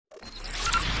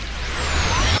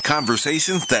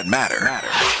Conversations that matter.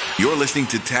 You're listening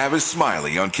to Tavis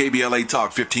Smiley on KBLA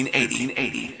Talk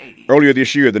 1580. Earlier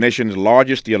this year, the nation's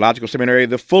largest theological seminary,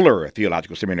 the Fuller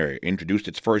Theological Seminary, introduced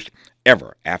its first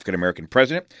ever African-American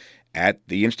president at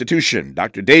the institution.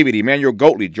 Dr. David Emmanuel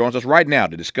Goatley joins us right now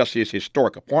to discuss his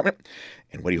historic appointment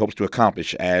and what he hopes to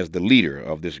accomplish as the leader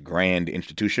of this grand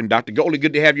institution. Dr. Goatley,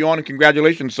 good to have you on, and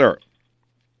congratulations, sir.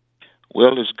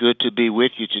 Well, it's good to be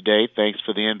with you today. Thanks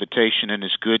for the invitation, and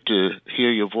it's good to hear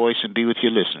your voice and be with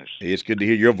your listeners. It's good to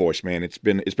hear your voice, man. It's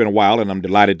been a while, and I'm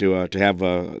delighted to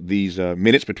have these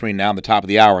minutes between now and the top of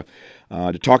the hour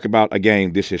to talk about,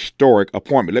 again, this historic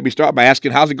appointment. Let me start by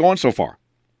asking, how's it going so far?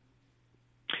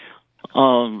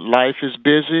 Life is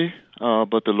busy,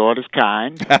 but the Lord is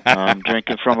kind. I'm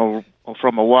drinking from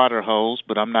a water hose,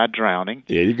 but I'm not drowning.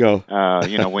 There you go.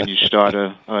 When you start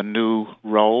a new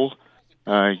role,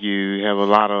 you have a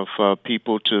lot of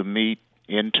people to meet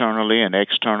internally and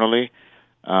externally,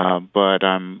 but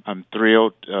I'm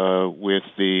thrilled with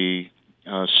the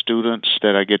students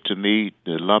that I get to meet,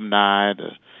 the alumni,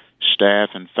 the staff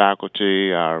and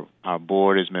faculty. Our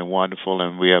board has been wonderful,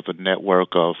 and we have a network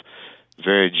of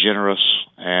very generous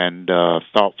and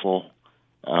thoughtful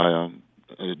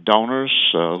donors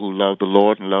who love the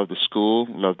Lord and love the school,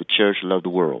 love the church, love the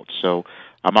world. So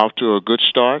I'm off to a good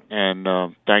start, and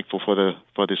thankful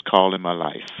for this call in my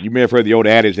life. You may have heard the old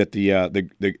adage that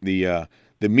the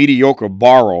mediocre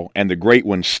borrow and the great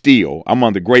ones steal. I'm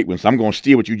on the great ones, so I'm going to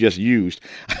steal what you just used.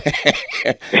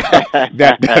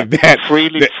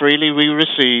 Freely we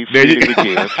receive, freely we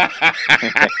give.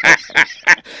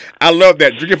 I love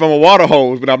that. Drinking from a water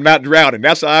hose, but I'm not drowning.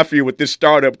 That's how I feel with this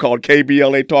startup called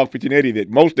KBLA Talk 1580, that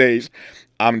most days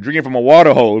I'm drinking from a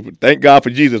water hose, but thank God for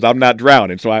Jesus, I'm not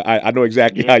drowning. So I know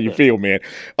exactly how you feel, man.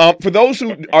 For those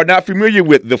who are not familiar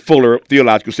with the Fuller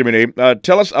Theological Seminary,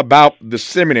 tell us about the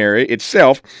seminary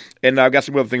itself, and I've got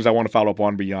some other things I want to follow up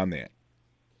on beyond that.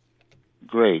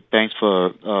 Great. Thanks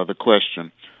for the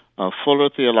question. Fuller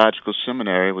Theological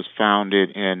Seminary was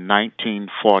founded in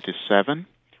 1947.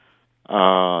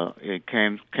 It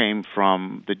came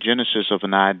from the genesis of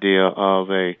an idea of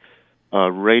a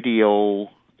radio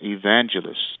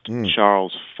evangelist,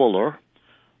 Charles Fuller,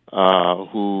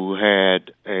 who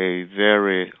had a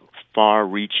very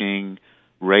far-reaching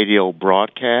radio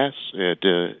broadcast. It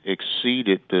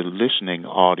exceeded the listening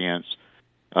audience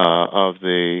of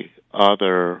the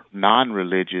other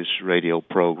non-religious radio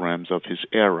programs of his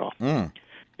era.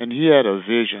 And he had a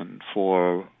vision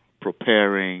for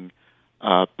preparing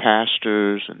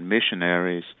pastors and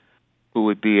missionaries who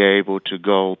would be able to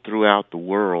go throughout the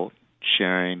world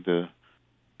sharing the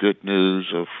good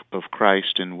news of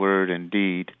Christ in word and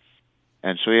deed.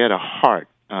 And so he had a heart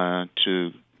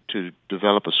to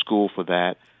develop a school for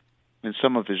that. And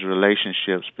some of his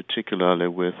relationships, particularly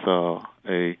with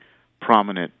a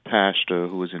prominent pastor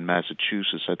who was in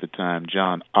Massachusetts at the time,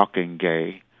 John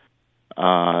Ockengay,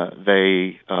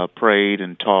 they prayed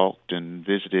and talked and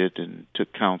visited and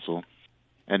took counsel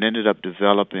and ended up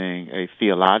developing a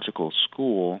theological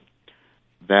school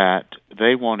that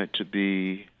they wanted to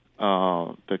be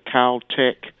the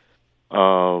Caltech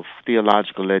of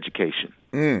theological education.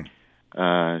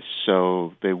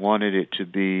 So they wanted it to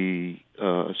be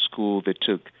a school that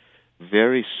took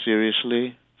very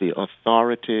seriously the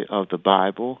authority of the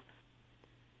Bible,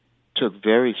 took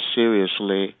very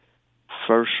seriously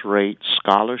first-rate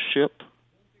scholarship,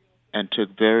 and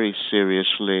took very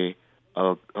seriously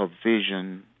a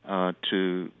vision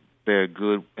to bear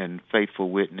good and faithful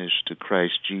witness to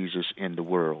Christ Jesus in the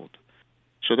world.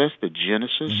 So that's the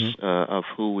genesis of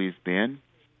who we've been.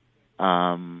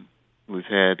 We've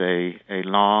had a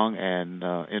long and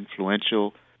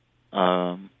influential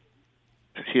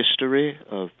history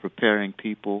of preparing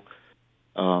people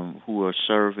who are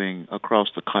serving across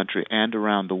the country and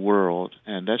around the world,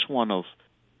 and that's one of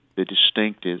the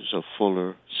distinctives of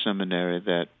Fuller Seminary,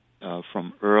 that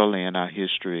from early in our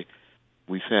history,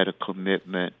 we've had a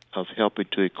commitment of helping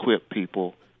to equip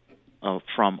people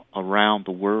from around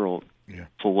the world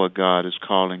for what God is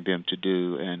calling them to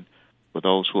do, and for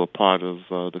those who are part of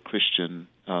the Christian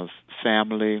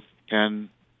family, and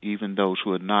even those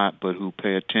who are not, but who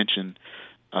pay attention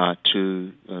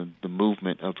to the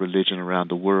movement of religion around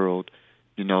the world.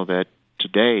 You know that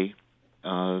today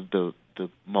the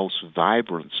most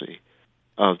vibrancy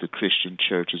of the Christian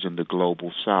church is in the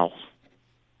global South,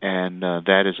 and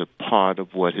that is a part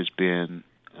of what has been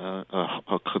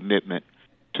a commitment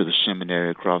to the seminary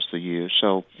across the years.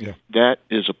 So that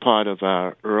is a part of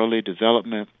our early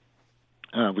development.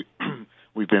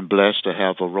 We've been blessed to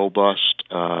have a robust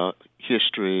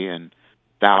history and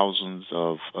thousands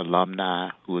of alumni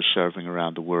who are serving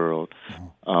around the world.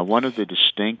 One of the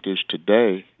distinctives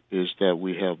today is that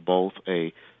we have both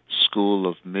a School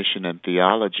of Mission and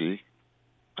Theology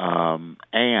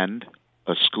and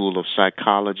a School of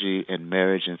Psychology and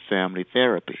Marriage and Family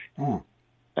Therapy. Mm.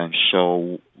 And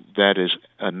so that is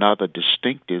another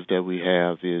distinctive that we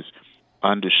have, is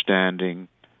understanding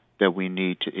that we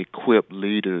need to equip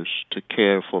leaders to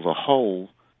care for the whole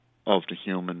of the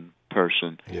human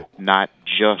person, not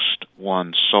just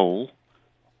one soul,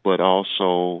 but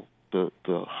also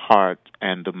the heart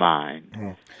and the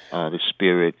mind, the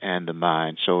spirit and the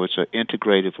mind. So it's an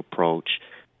integrative approach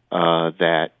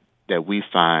that we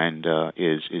find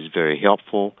is very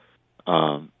helpful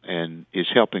and is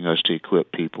helping us to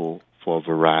equip people for a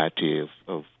variety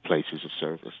of places of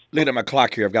service. Looking at my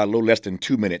clock here, I've got a little less than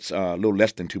 2 minutes,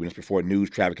 before news,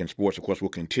 traffic, and sports. Of course, we'll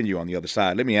continue on the other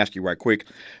side. Let me ask you right quick,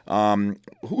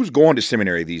 who's going to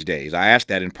seminary these days? I asked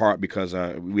that in part because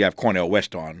we have Cornell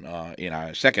West on in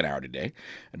our second hour today.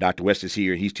 Dr. West is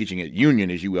here. He's teaching at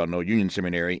Union, as you well know, Union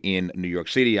Seminary in New York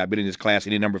City. I've been in this class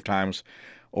any number of times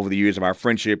over the years of our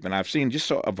friendship, and I've seen just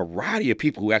a variety of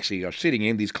people who actually are sitting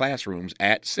in these classrooms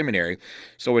at seminary.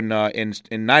 So in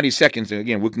 90 seconds, and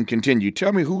again, we can continue.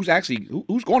 Tell me who's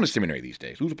going to seminary these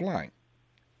days? Who's applying?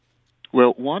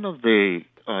 Well, one of the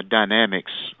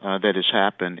dynamics that has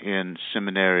happened in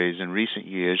seminaries in recent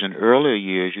years, in earlier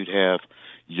years, you'd have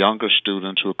younger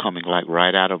students who are coming like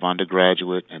right out of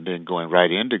undergraduate and then going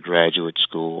right into graduate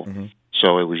school. Mm-hmm.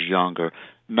 So it was younger.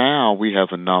 Now we have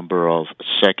a number of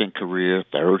second career,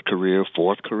 third career,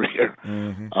 fourth career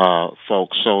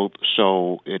folks.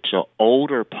 So it's an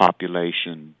older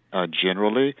population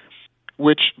generally,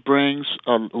 which means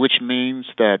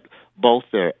that both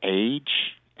their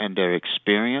age and their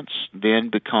experience then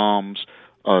becomes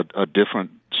a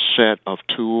different set of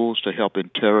tools to help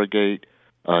interrogate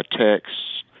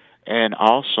texts, and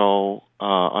also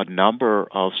a number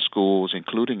of schools,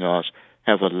 including us,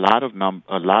 have a lot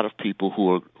of people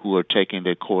who are taking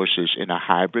their courses in a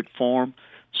hybrid form.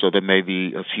 So there may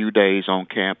be a few days on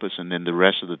campus, and then the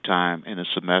rest of the time in a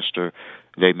semester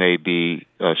they may be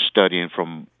studying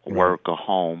from work or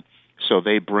home. So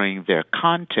they bring their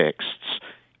contexts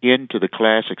into the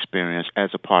class experience as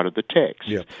a part of the text.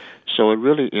 Yeah. So it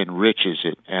really enriches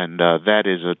it, and that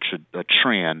is a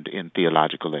trend in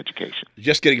theological education.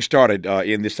 Just getting started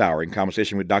in this hour in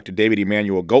conversation with Dr. David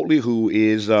Emmanuel Goatley, who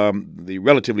is the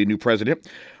relatively new president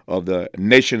of the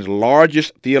nation's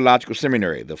largest theological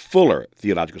seminary, the Fuller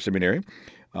Theological Seminary.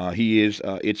 He is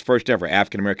its first ever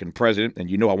African-American president, and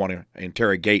I want to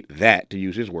interrogate that, to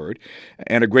use his word,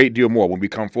 and a great deal more when we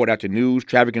come forward after news,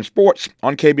 traffic, and sports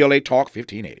on KBLA Talk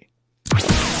 1580.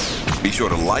 Be sure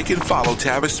to like and follow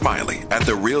Tavis Smiley at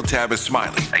The Real Tavis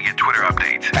Smiley and get Twitter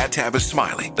updates at Tavis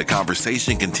Smiley. The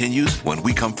conversation continues when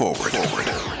we come forward.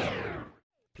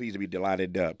 Pleased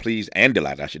and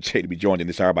delighted, I should say, to be joined in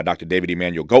this hour by Dr. David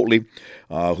Emmanuel Goatley,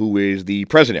 who is the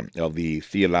president of the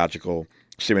Theological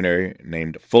Seminary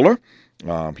named Fuller.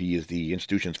 He is the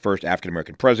institution's first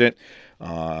African-American president,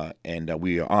 and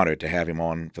we are honored to have him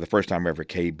on for the first time ever,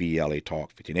 KBLA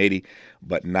Talk 1580,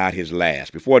 but not his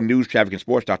last. Before news, traffic, and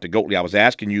sports, Dr. Goatley, I was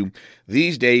asking you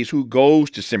these days who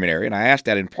goes to seminary, and I asked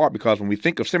that in part because when we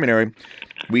think of seminary,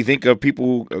 we think of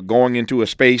people going into a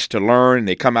space to learn,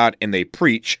 they come out and they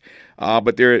preach.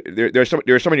 But there are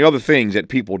so many other things that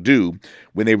people do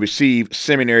when they receive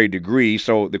seminary degrees.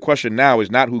 So the question now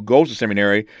is not who goes to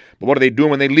seminary, but what are they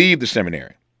doing when they leave the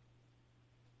seminary?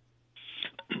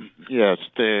 Yes,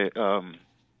 the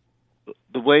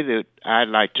way that I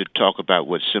like to talk about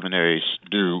what seminaries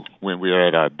do when we are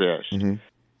at our best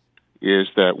is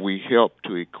that we help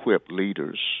to equip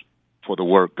leaders for the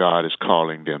work God is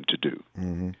calling them to do.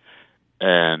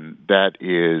 And that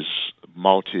is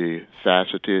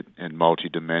multifaceted and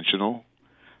multidimensional.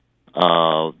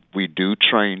 We do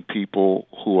train people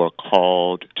who are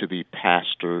called to be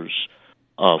pastors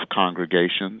of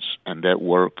congregations, and that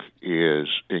work is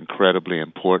incredibly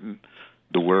important.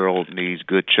 The world needs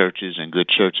good churches, and good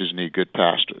churches need good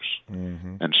pastors.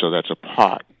 And so that's a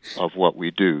part of what we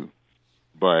do.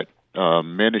 But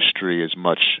ministry is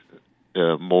much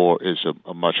more, is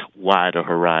a much wider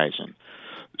horizon.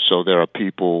 So there are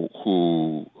people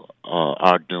who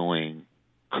are doing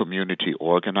community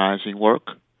organizing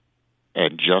work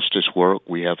and justice work.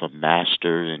 We have a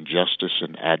master in justice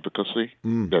and advocacy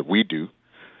that we do.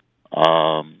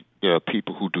 There are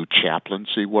people who do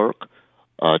chaplaincy work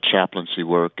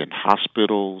in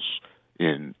hospitals,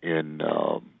 in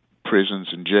prisons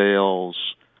and jails,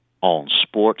 on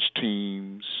sports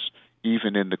teams,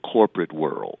 even in the corporate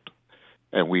world.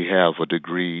 And we have a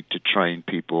degree to train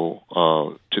people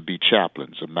to be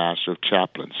chaplains, a master of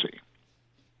chaplaincy.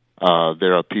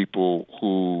 There are people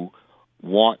who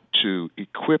want to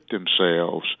equip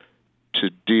themselves to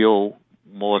deal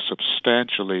more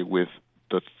substantially with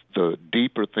the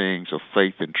deeper things of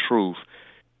faith and truth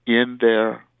in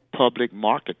their public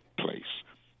marketplace.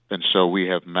 And so we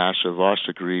have Master of Arts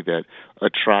degree that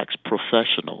attracts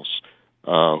professionals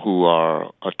who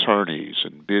are attorneys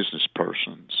and business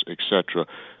persons, etc.,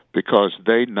 because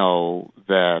they know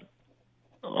that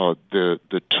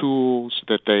the tools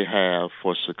that they have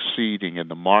for succeeding in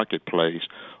the marketplace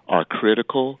are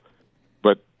critical,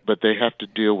 but they have to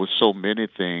deal with so many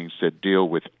things that deal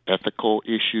with ethical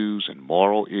issues and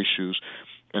moral issues,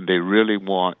 and they really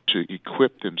want to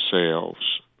equip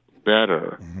themselves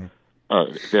better,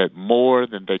 that more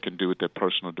than they can do with their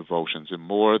personal devotions and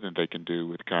more than they can do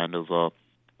with kind of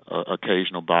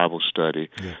occasional Bible study,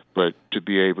 but to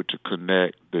be able to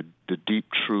connect the deep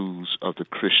truths of the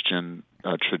Christian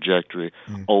trajectory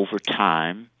over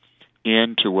time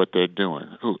into what they're doing,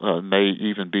 who may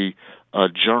even be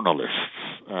journalists,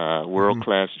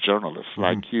 world-class journalists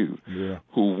like you,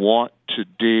 who want to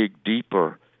dig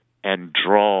deeper and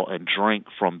draw and drink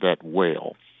from that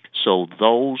well. So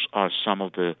those are some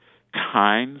of the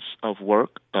kinds of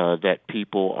work that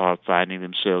people are finding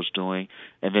themselves doing.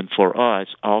 And then for us,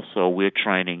 also, we're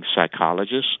training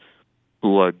psychologists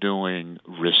who are doing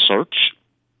research,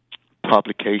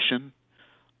 publication.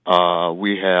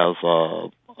 We have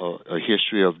a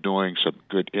history of doing some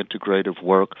good integrative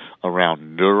work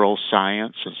around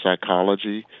neuroscience and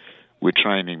psychology. We're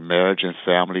training marriage and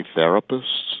family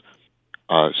therapists.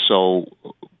 So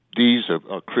these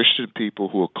are Christian people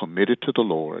who are committed to the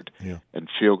Lord and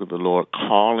feel the Lord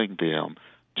calling them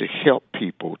to help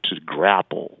people to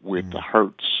grapple with the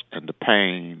hurts and the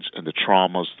pains and the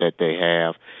traumas that they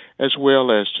have, as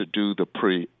well as to do the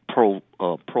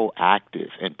proactive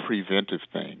and preventive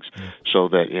things so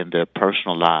that in their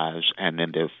personal lives and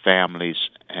in their families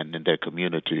and in their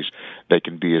communities, they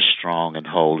can be as strong and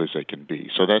whole as they can be.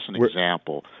 So that's an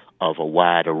example of a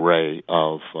wide array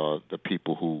of the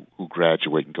people who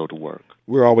graduate and go to work.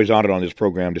 We're always honored on this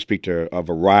program to speak to a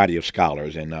variety of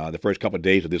scholars, and the first couple of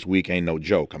days of this week ain't no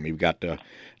joke. I mean, we've got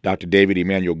Dr. David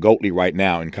Emmanuel Goatley right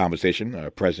now in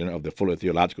conversation, president of the Fuller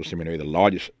Theological Seminary, the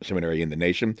largest seminary in the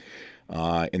nation.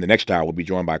 In the next hour, we'll be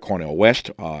joined by Cornel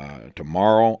West.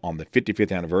 Tomorrow, on the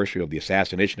 55th anniversary of the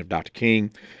assassination of Dr.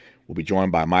 King, we'll be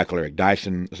joined by Michael Eric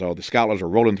Dyson. So the scholars are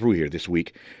rolling through here this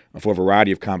week for a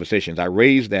variety of conversations. I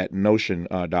raised that notion,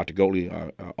 Dr.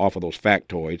 Goatley, off of those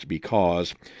factoids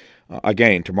because,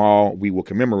 again, tomorrow we will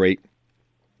commemorate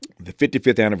the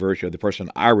 55th anniversary of the person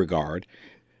I regard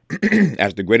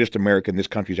as the greatest American this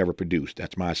country's ever produced.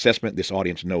 That's my assessment. This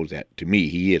audience knows that. To me,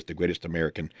 he is the greatest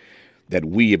American that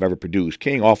we have ever produced.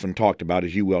 King often talked about,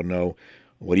 as you well know,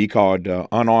 what he called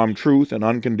unarmed truth and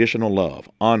unconditional love.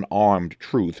 Unarmed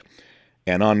truth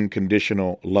and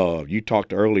unconditional love. You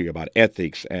talked earlier about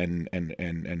ethics and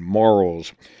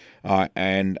morals.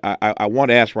 And I want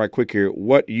to ask right quick here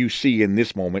what you see in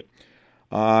this moment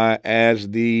as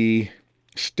the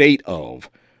state of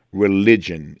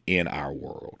religion in our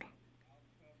world.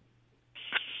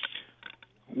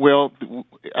 Well,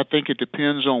 I think it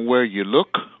depends on where you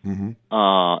look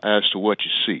as to what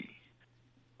you see.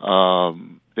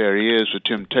 There is a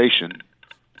temptation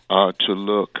to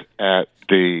look at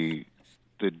the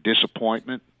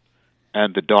disappointment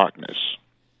and the darkness,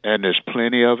 and there's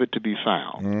plenty of it to be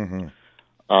found.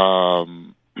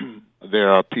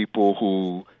 There are people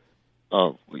who,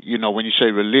 when you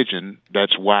say religion,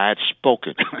 that's wide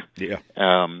spoken.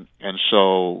 And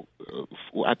so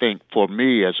I think for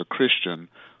me as a Christian,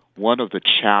 one of the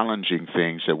challenging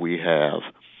things that we have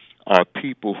are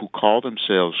people who call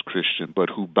themselves Christian but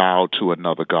who bow to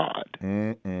another God.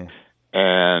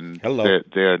 And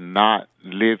they're not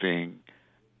living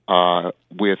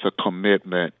with a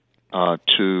commitment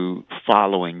to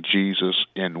following Jesus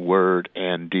in word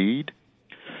and deed.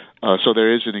 So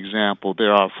there is an example.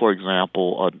 There are, for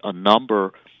example, a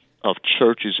number of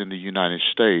churches in the United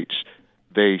States.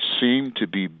 They seem to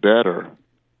be better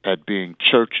at being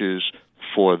churches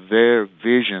for their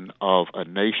vision of a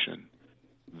nation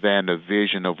than a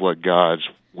vision of what God's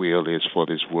will is for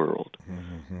this world.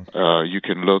 You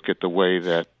can look at the way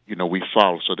that, we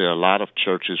follow. So there are a lot of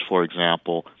churches, for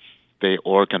example, they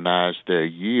organize their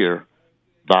year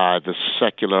by the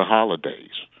secular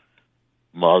holidays.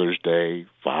 Mother's Day,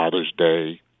 Father's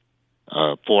Day,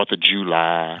 4th of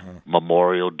July,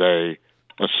 Memorial Day,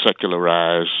 a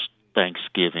secularized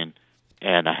Thanksgiving,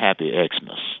 and a happy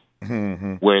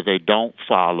Xmas, where they don't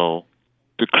follow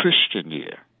the Christian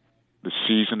year, the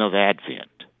season of Advent,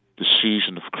 the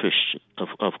season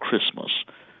of Christmas,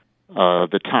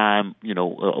 the time,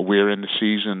 we're in the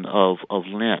season of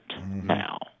Lent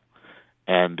now,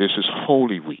 and this is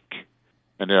Holy Week.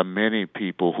 And there are many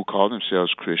people who call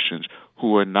themselves Christians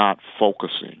who are not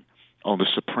focusing on the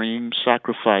supreme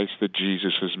sacrifice that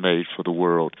Jesus has made for the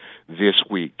world this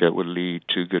week that will lead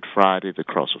to Good Friday, the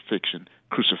crucifixion,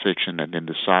 and then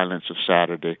the silence of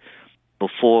Saturday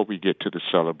before we get to the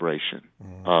celebration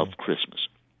of Christmas.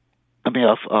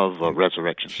 Of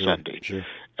Resurrection Sunday. Sure.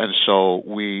 And so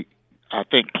I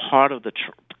think part of the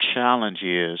challenge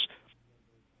is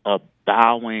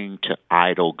bowing to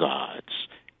idol gods.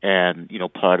 And,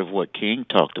 part of what King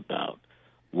talked about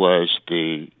was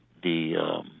the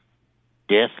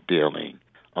death dealing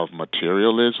of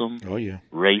materialism,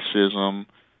 racism,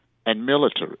 and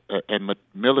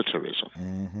militarism.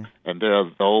 Mm-hmm. And there are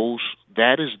those,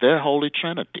 that is their holy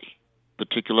trinity,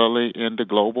 particularly in the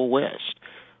global West,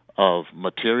 of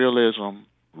materialism,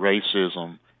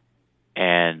 racism,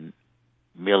 and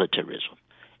militarism.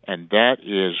 And that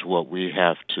is what we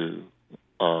have to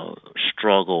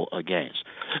struggle against.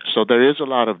 So there is a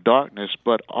lot of darkness,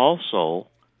 but also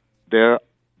there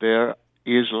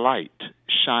is light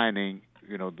shining.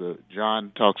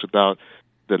 John talks about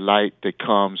the light that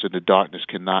comes and the darkness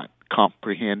cannot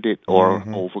comprehend it or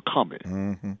overcome it.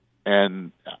 Mm-hmm.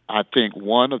 And I think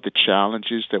one of the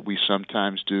challenges that we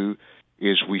sometimes do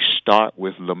is we start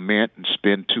with lament and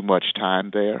spend too much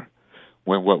time there,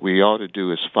 when what we ought to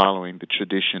do is, following the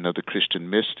tradition of the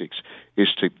Christian mystics,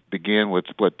 is to begin with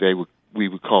what we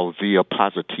would call via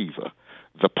positiva,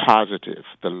 the positive,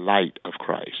 the light of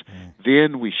Christ.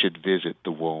 Then we should visit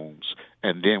the wounds,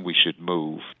 and then we should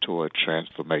move toward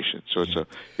transformation. So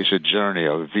it's a journey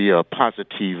of via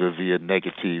positiva, via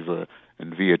negativa,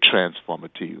 and via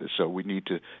transformativa. So we need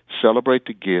to celebrate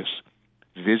the gifts,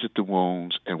 visit the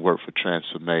wounds, and work for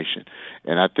transformation.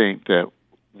 And I think that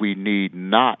we need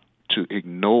not to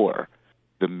ignore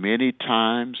the many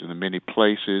times and the many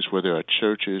places where there are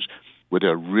churches where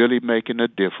they're really making a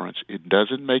difference. It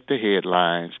doesn't make the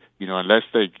headlines, unless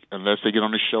they get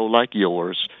on a show like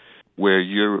yours, where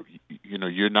you're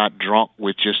not drunk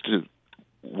with just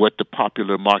what the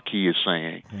popular marquee is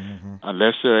saying.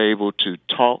 Unless they're able to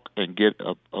talk and get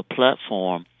a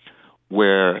platform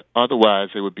where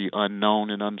otherwise they would be unknown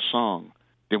and unsung,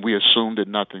 then we assume that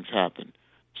nothing's happened.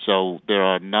 So there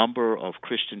are a number of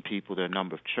Christian people, there are a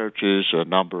number of churches, a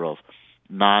number of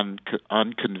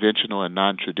unconventional and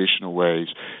non-traditional ways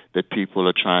that people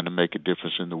are trying to make a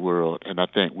difference in the world. And I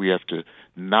think we have to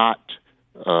not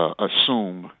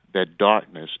assume that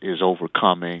darkness is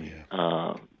overcoming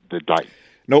the light.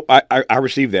 No, I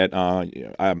received that.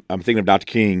 I'm thinking of Dr.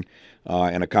 King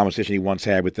and a conversation he once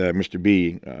had with Mr.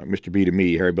 B to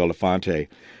me, Harry Belafonte.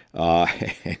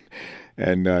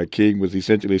 And King was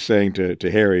essentially saying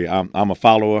to Harry, I'm a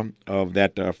follower of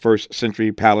that first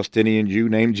century Palestinian Jew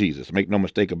named Jesus. Make no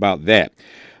mistake about that.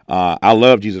 I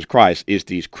love Jesus Christ. It's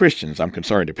these Christians I'm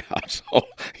concerned about. So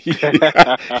he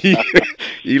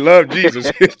loved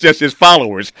Jesus. It's just his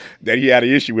followers that he had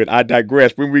an issue with. I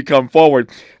digress. When we come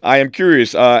forward, I am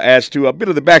curious as to a bit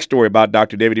of the backstory about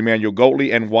Dr. David Emmanuel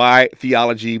Goatley and why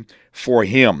theology for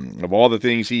him. Of all the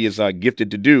things he is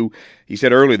gifted to do, he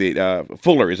said earlier that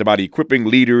Fuller is about equipping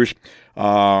leaders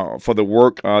for the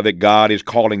work that God is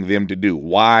calling them to do.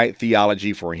 Why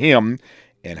theology for him?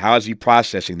 And how is he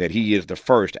processing that he is the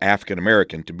first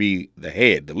African-American to be the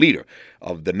head, the leader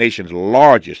of the nation's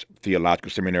largest theological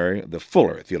seminary, the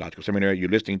Fuller Theological Seminary? You're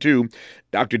listening to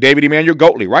Dr. David Emmanuel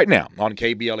Goatley right now on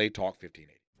KBLA Talk 1580.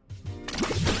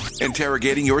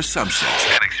 Interrogating your assumptions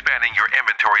and expanding your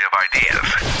inventory of ideas.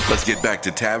 Let's get back to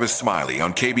Tavis Smiley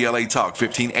on KBLA Talk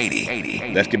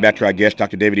 1580. Let's get back to our guest,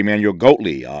 Dr. David Emmanuel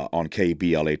Goatley on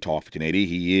KBLA Talk 1580.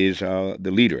 He is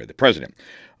the leader, the president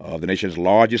of the nation's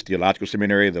largest theological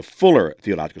seminary, the Fuller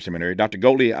Theological Seminary. Dr.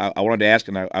 Goatley, I wanted to ask,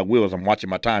 and I will as I'm watching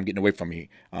my time getting away from me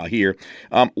here,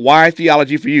 why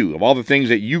theology for you? Of all the things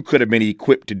that you could have been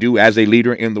equipped to do as a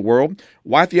leader in the world,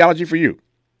 why theology for you?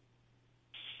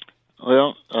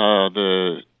 Well,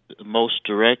 the most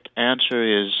direct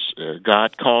answer is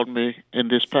God called me in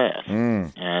this path.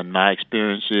 And my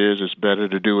experience is it's better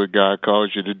to do what God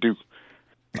calls you to do.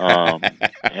 I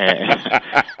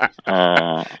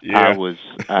was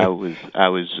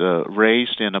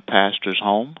raised in a pastor's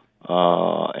home,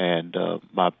 and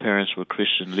my parents were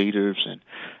Christian leaders, and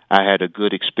I had a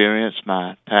good experience.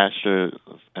 My pastor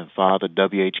and father,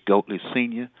 W.H. Goatley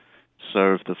Sr.,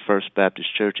 served the First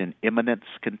Baptist Church in Eminence,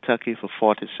 Kentucky, for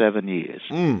 47 years.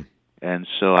 And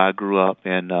so I grew up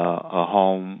in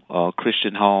a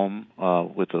Christian home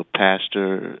with a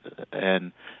pastor,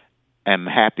 and am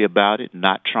happy about it,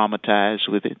 not traumatized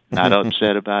with it, not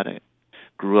upset about it.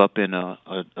 Grew up in a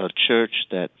church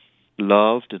that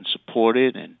loved and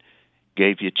supported and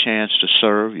gave you a chance to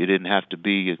serve. You didn't have to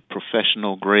be a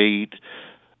professional grade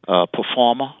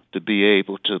performer to be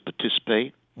able to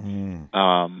participate.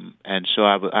 And so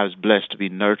I was blessed to be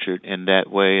nurtured in that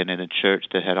way, and in a church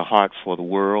that had a heart for the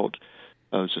world.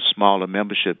 It was a smaller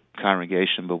membership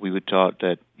congregation, but we were taught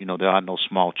that, there are no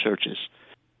small churches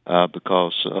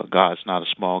because God's not a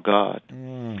small God.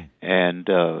 And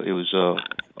it was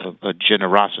a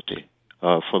generosity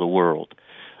for the world.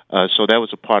 So that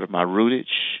was a part of my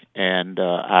rootage, and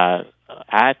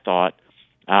I thought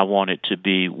I wanted to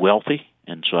be wealthy,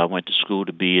 and so I went to school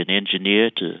to be an engineer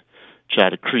to try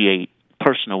to create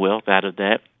personal wealth out of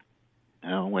that.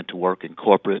 I went to work in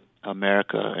corporate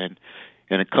America, and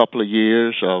in a couple of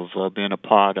years of being a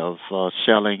part of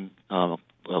selling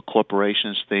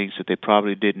corporations things that they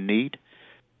probably didn't need,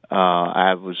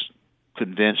 I was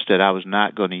convinced that I was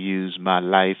not going to use my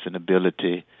life and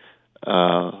ability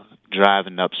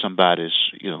driving up somebody's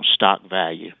stock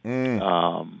value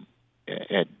and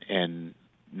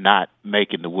not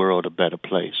making the world a better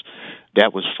place.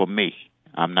 That was for me.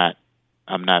 I'm not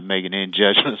making any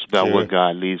judgments about what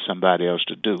God leads somebody else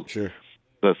to do. Sure.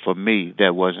 But for me,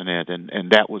 that wasn't it,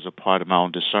 and that was a part of my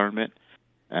own discernment.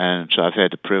 And so I've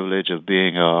had the privilege of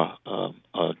being a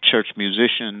church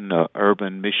musician, a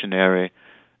urban missionary,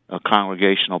 a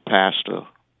congregational pastor,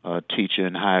 a teacher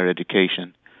in higher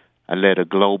education. I led a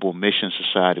global mission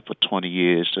society for 20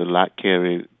 years, the Lot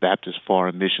Carey Baptist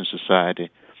Foreign Mission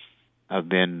Society. I've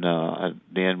been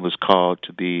then was called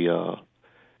to be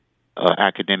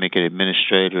academic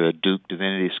administrator at Duke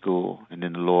Divinity School, and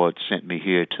then the Lord sent me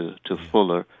here to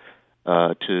Fuller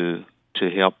to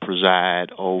help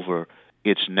preside over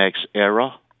its next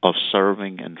era of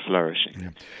serving and flourishing. Yeah.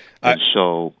 And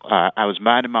so I was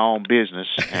minding my own business,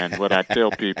 and what I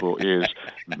tell people is,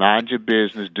 mind your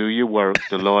business, do your work.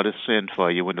 The Lord will send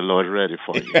for you when the Lord is ready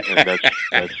for you.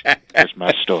 And that's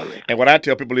my story. And what I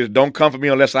tell people is, don't come for me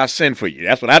unless I send for you.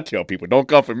 That's what I tell people. Don't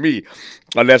come for me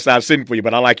unless I send for you.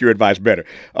 But I like your advice better.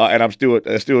 And I'm still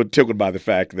tickled by the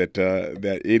fact that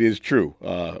it is true,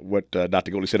 what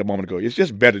Dr. Goatley said a moment ago. It's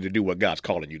just better to do what God's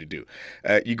calling you to do.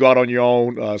 You go out on your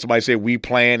own. Somebody said we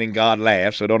plan and God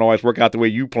laughs, so it don't always work out the way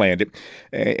you planned it.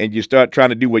 And you start trying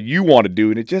to do what you want to do,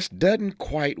 and it just doesn't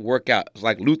quite work out. It's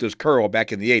like Luther's curl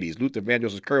back in the 80s. Luther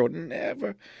Vandross's curl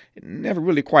never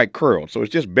really quite curled. So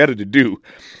it's just better to do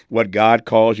what God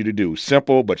calls you to do.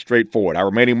 Simple but straightforward. Our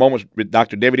remaining moments with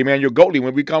Dr. David Emmanuel Goatley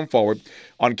when we come forward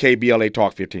on KBLA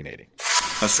Talk 1580.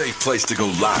 A safe place to go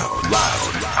loud.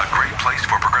 A great place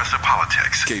for progressive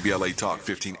politics. KBLA Talk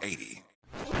 1580.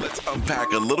 Let's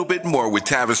unpack a little bit more with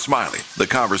Tavis Smiley. The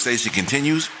conversation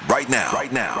continues right now.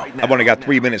 I've only got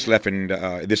 3 minutes left in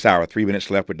this hour, 3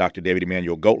 minutes left with Dr. David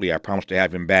Emmanuel Goatley. I promise to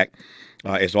have him back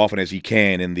as often as he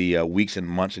can in the weeks and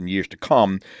months and years to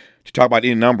come to talk about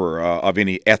any number of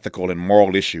any ethical and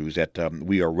moral issues that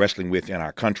we are wrestling with in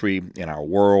our country, in our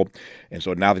world. And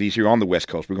so now that he's here on the West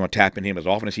Coast, we're going to tap in him as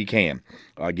often as he can,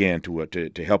 again,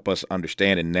 to help us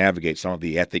understand and navigate some of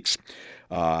the ethics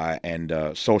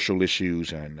and social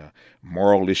issues and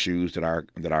moral issues that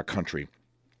our country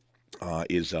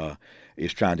is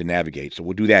trying to navigate. So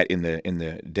we'll do that in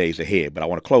the days ahead. But I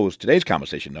want to close today's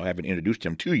conversation, though, having introduced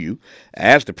him to you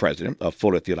as the president of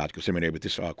Fuller Theological Seminary, with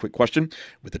this quick question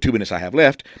with the 2 minutes I have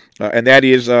left, and that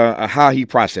is how he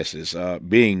processes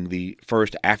being the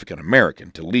first African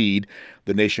American to lead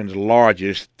the nation's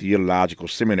largest theological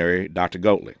seminary. Dr.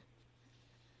 Goatley.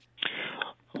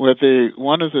 Well,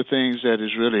 one of the things that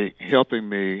is really helping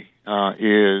me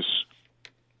is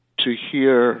to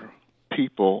hear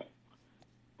people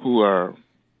who are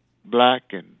black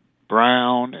and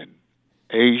brown and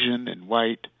Asian and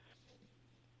white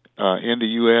in the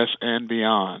U.S. and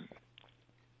beyond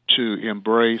to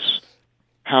embrace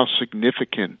how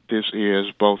significant this is,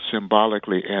 both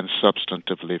symbolically and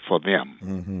substantively for them.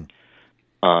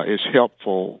 Mm-hmm. It's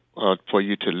helpful for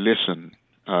you to listen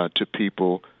to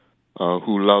people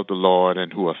who love the Lord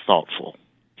and who are thoughtful.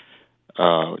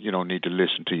 You don't need to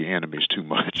listen to your enemies too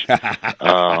much.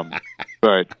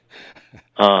 But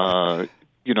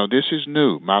this is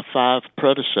new. My 5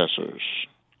 predecessors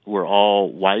were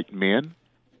all white men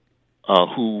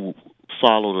who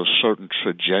followed a certain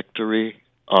trajectory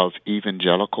of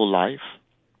evangelical life,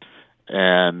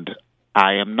 and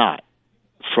I am not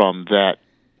from that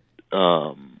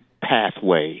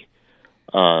pathway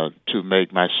to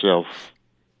make myself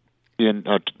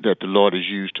that the Lord has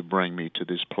used to bring me to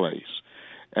this place.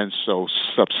 And so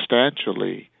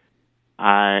substantially,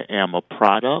 I am a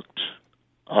product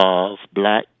of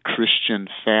black Christian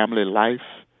family life,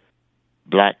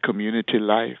 black community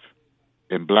life,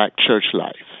 and black church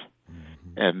life.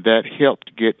 Mm-hmm. And that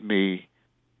helped get me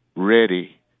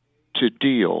ready to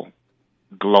deal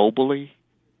globally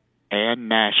and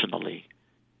nationally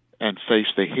and face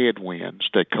the headwinds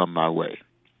that come my way.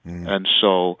 And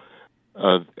so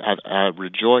I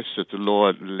rejoice that the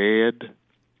Lord led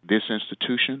this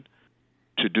institution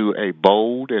to do a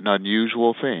bold and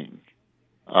unusual thing,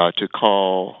 to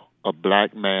call a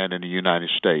black man in the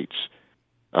United States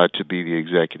to be the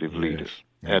executive leader.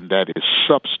 And that is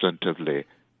substantively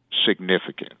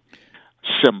significant.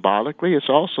 Symbolically, it's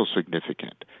also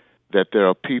significant that there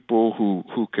are people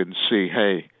who can see,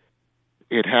 hey,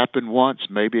 it happened once,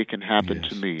 maybe it can happen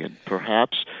to me. And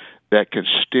perhaps that can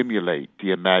stimulate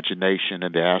the imagination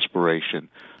and the aspiration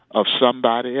of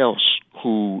somebody else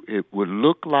who it would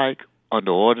look like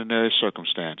under ordinary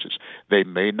circumstances they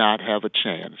may not have a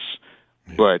chance,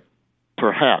 but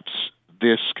perhaps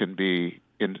this can be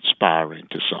inspiring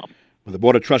to some. Well, the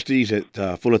Board of Trustees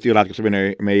at Fuller Theological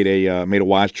Seminary made a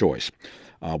wise choice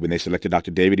when they selected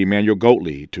Dr. David Emmanuel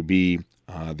Goatley to be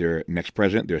their next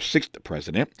president, their sixth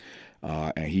president.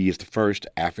 And he is the first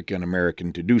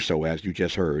African-American to do so, as you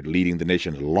just heard, leading the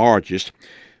nation's largest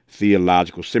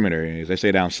theological seminary. As they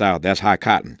say down south, that's high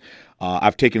cotton.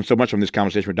 I've taken so much from this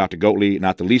conversation with Dr. Goatley,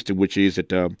 not the least of which is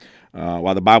that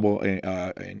while the Bible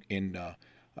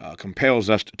compels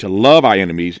us to love our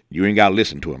enemies, you ain't got to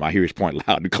listen to them. I hear his point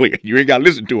loud and clear. You ain't got to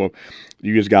listen to them.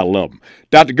 You just got to love them.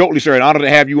 Dr. Goatley, sir, an honor to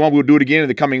have you on. We'll do it again in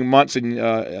the coming months and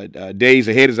days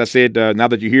ahead. As I said, now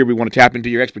that you're here, we want to tap into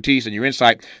your expertise and your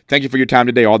insight. Thank you for your time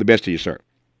today. All the best to you, sir.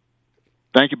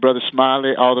 Thank you, Brother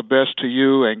Smiley. All the best to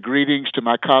you, and greetings to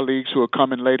my colleagues who are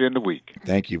coming later in the week.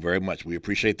 Thank you very much. We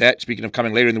appreciate that. Speaking of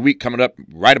coming later in the week, coming up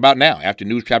right about now after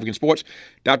news, traffic, and sports,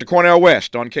 Dr. Cornell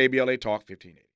West on KBLA Talk 1580.